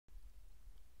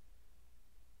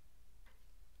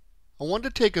I want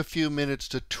to take a few minutes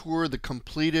to tour the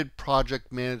completed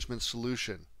project management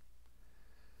solution.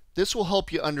 This will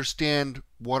help you understand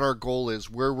what our goal is,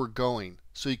 where we're going,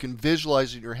 so you can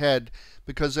visualize it in your head,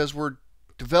 because as we're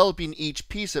developing each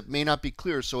piece it may not be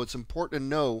clear, so it's important to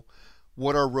know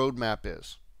what our roadmap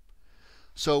is.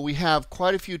 So we have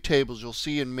quite a few tables. You'll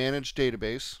see in Manage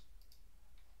Database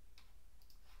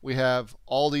we have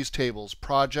all these tables: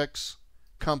 projects,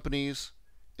 companies,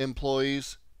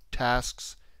 employees,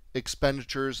 tasks,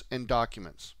 expenditures, and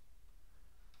documents.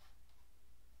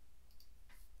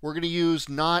 We're going to use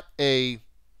not a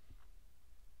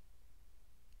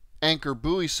anchor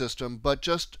buoy system, but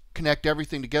just connect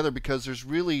everything together, because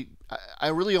I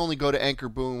really only go to anchor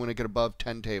buoy when I get above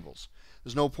 10 tables.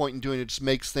 There's no point in doing it. It just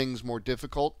makes things more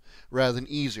difficult rather than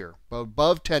easier. But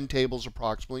above 10 tables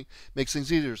approximately makes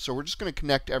things easier. So we're just going to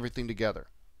connect everything together.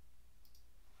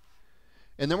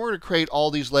 And then we're going to create all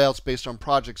these layouts based on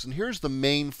projects. And here's the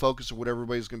main focus of what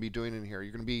everybody's going to be doing in here.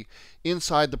 You're going to be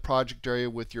inside the project area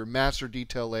with your master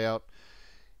detail layout.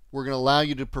 We're going to allow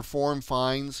you to perform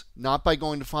finds, not by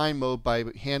going to find mode, by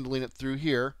handling it through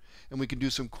here. And we can do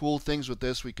some cool things with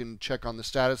this. We can check on the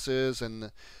statuses and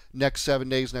the next 7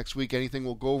 days, next week, anything.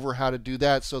 We'll go over how to do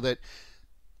that so that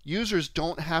users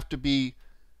don't have to be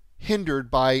hindered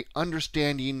by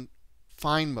understanding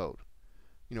find mode.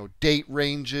 You know, date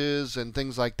ranges and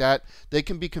things like that. They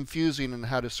can be confusing in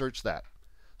how to search that.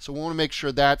 So we want to make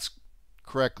sure that's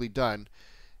correctly done.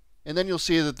 And then you'll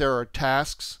see that there are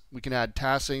tasks. We can add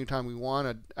tasks anytime we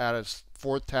want. Add a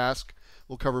fourth task.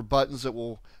 We'll cover buttons that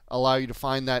will allow you to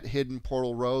find that hidden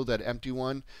portal row, that empty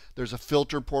one. There's a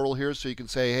filter portal here, so you can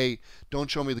say, hey,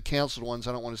 don't show me the canceled ones.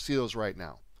 I don't want to see those right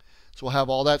now. So we'll have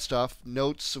all that stuff.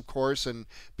 Notes, of course, and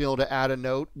be able to add a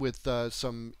note with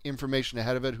some information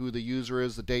ahead of it, who the user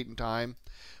is, the date and time.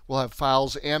 We'll have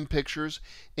files and pictures,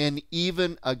 and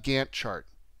even a Gantt chart.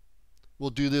 We'll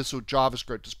do this with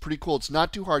JavaScript. It's pretty cool. It's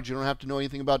not too hard. You don't have to know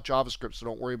anything about JavaScript, so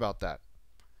don't worry about that.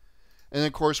 And then,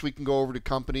 of course, we can go over to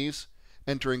companies,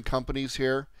 enter in companies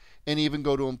here, and even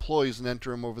go to employees and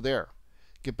enter them over there.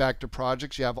 Get back to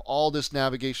projects. You have all this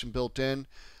navigation built in,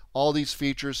 all these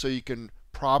features so you can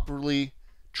properly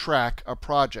track a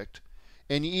project.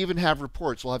 And you even have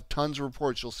reports. We'll have tons of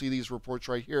reports. You'll see these reports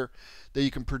right here that you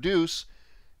can produce.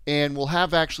 And we'll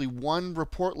have actually one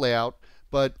report layout,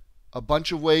 but a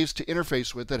bunch of ways to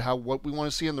interface with it, what we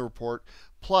want to see in the report.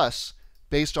 Plus,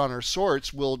 based on our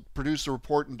sorts, we'll produce the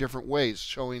report in different ways,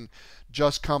 showing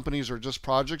just companies or just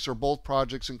projects, or both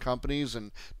projects and companies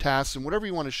and tasks and whatever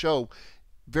you want to show.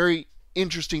 Very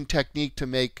interesting technique to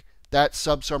make that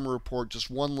sub-summary report, just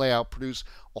one layout, produce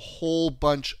a whole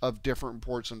bunch of different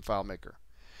reports in FileMaker.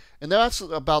 And that's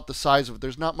about the size of it.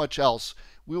 There's not much else.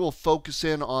 We will focus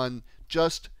in on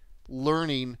just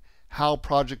learning how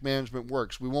project management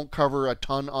works. We won't cover a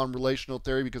ton on relational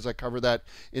theory, because I cover that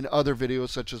in other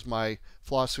videos, such as my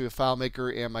philosophy of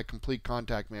FileMaker and my complete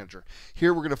contact manager.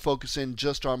 Here we're going to focus in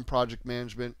just on project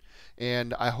management,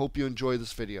 and I hope you enjoy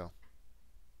this video.